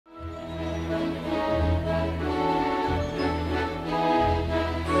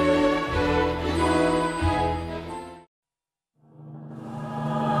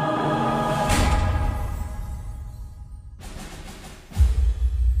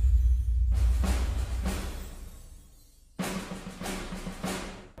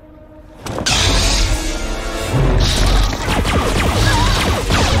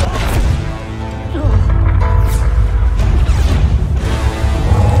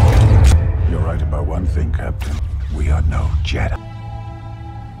thing, Captain. We are no Jedi.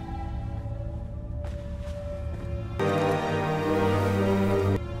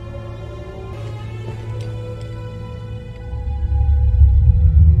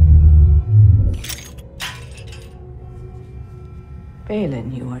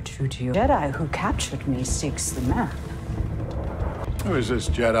 Balin, you are true to your Jedi who captured me seeks the map. Who is this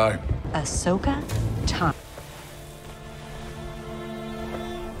Jedi? Ahsoka? Time.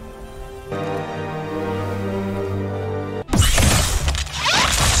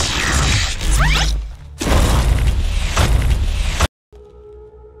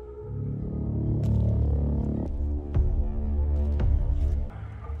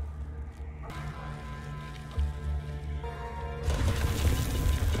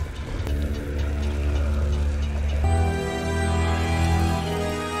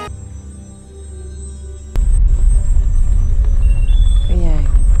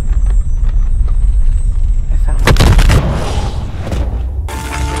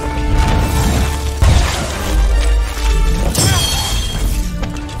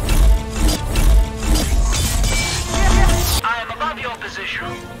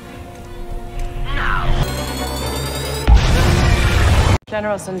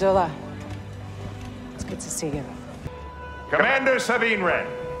 General Syndulla, it's good to see you. Commander Sabine Wren.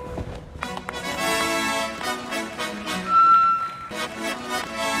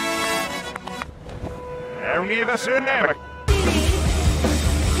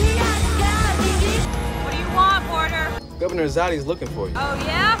 What do you want, Porter? Governor Azadi's looking for you. Oh,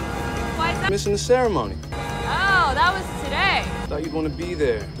 yeah? Why is that? Missing the ceremony. Oh, that was today. Thought you'd want to be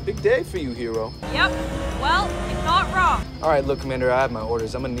there. Big day for you, hero. Yep. Well, it's not wrong. All right, look, Commander, I have my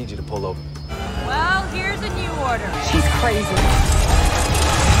orders. I'm gonna need you to pull over. Well, here's a new order. She's crazy.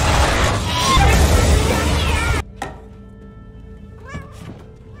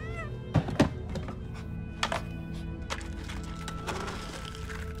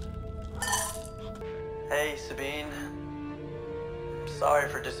 Hey, Sabine. I'm sorry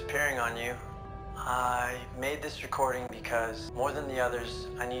for disappearing on you. I made this recording because, more than the others,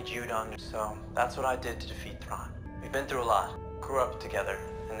 I need you to understand. So that's what I did to defeat Thrawn. We've been through a lot. Grew up together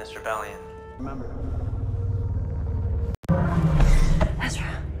in this rebellion. Remember?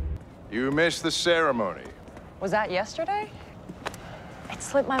 Ezra. You missed the ceremony. Was that yesterday? It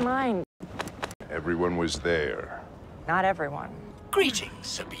slipped my mind. Everyone was there. Not everyone. Greetings,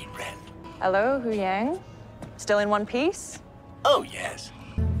 Sabine Wren. Hello, Hu Yang? Still in one piece? Oh, yes.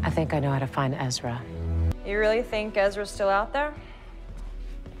 I think I know how to find Ezra. You really think Ezra's still out there?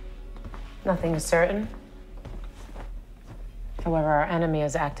 Nothing is certain. However, our enemy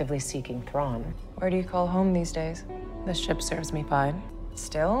is actively seeking Thrawn. Where do you call home these days? This ship serves me fine.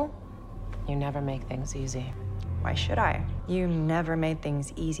 Still? You never make things easy. Why should I? You never made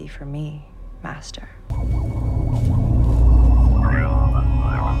things easy for me, Master.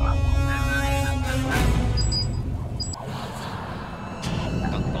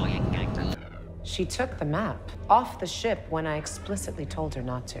 She took the map off the ship when I explicitly told her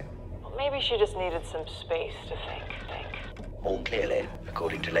not to. Maybe she just needed some space to think. All clearly,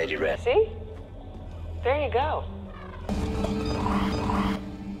 according to Lady Wren. See? There you go.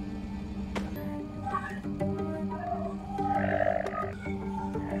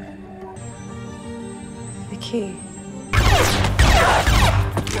 The key.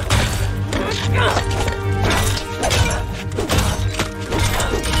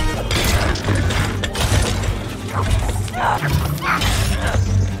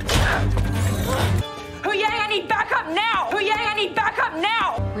 Hu Yang, I need backup now! Hu Yang, I need backup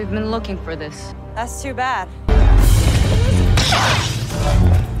now! We've been looking for this. That's too bad.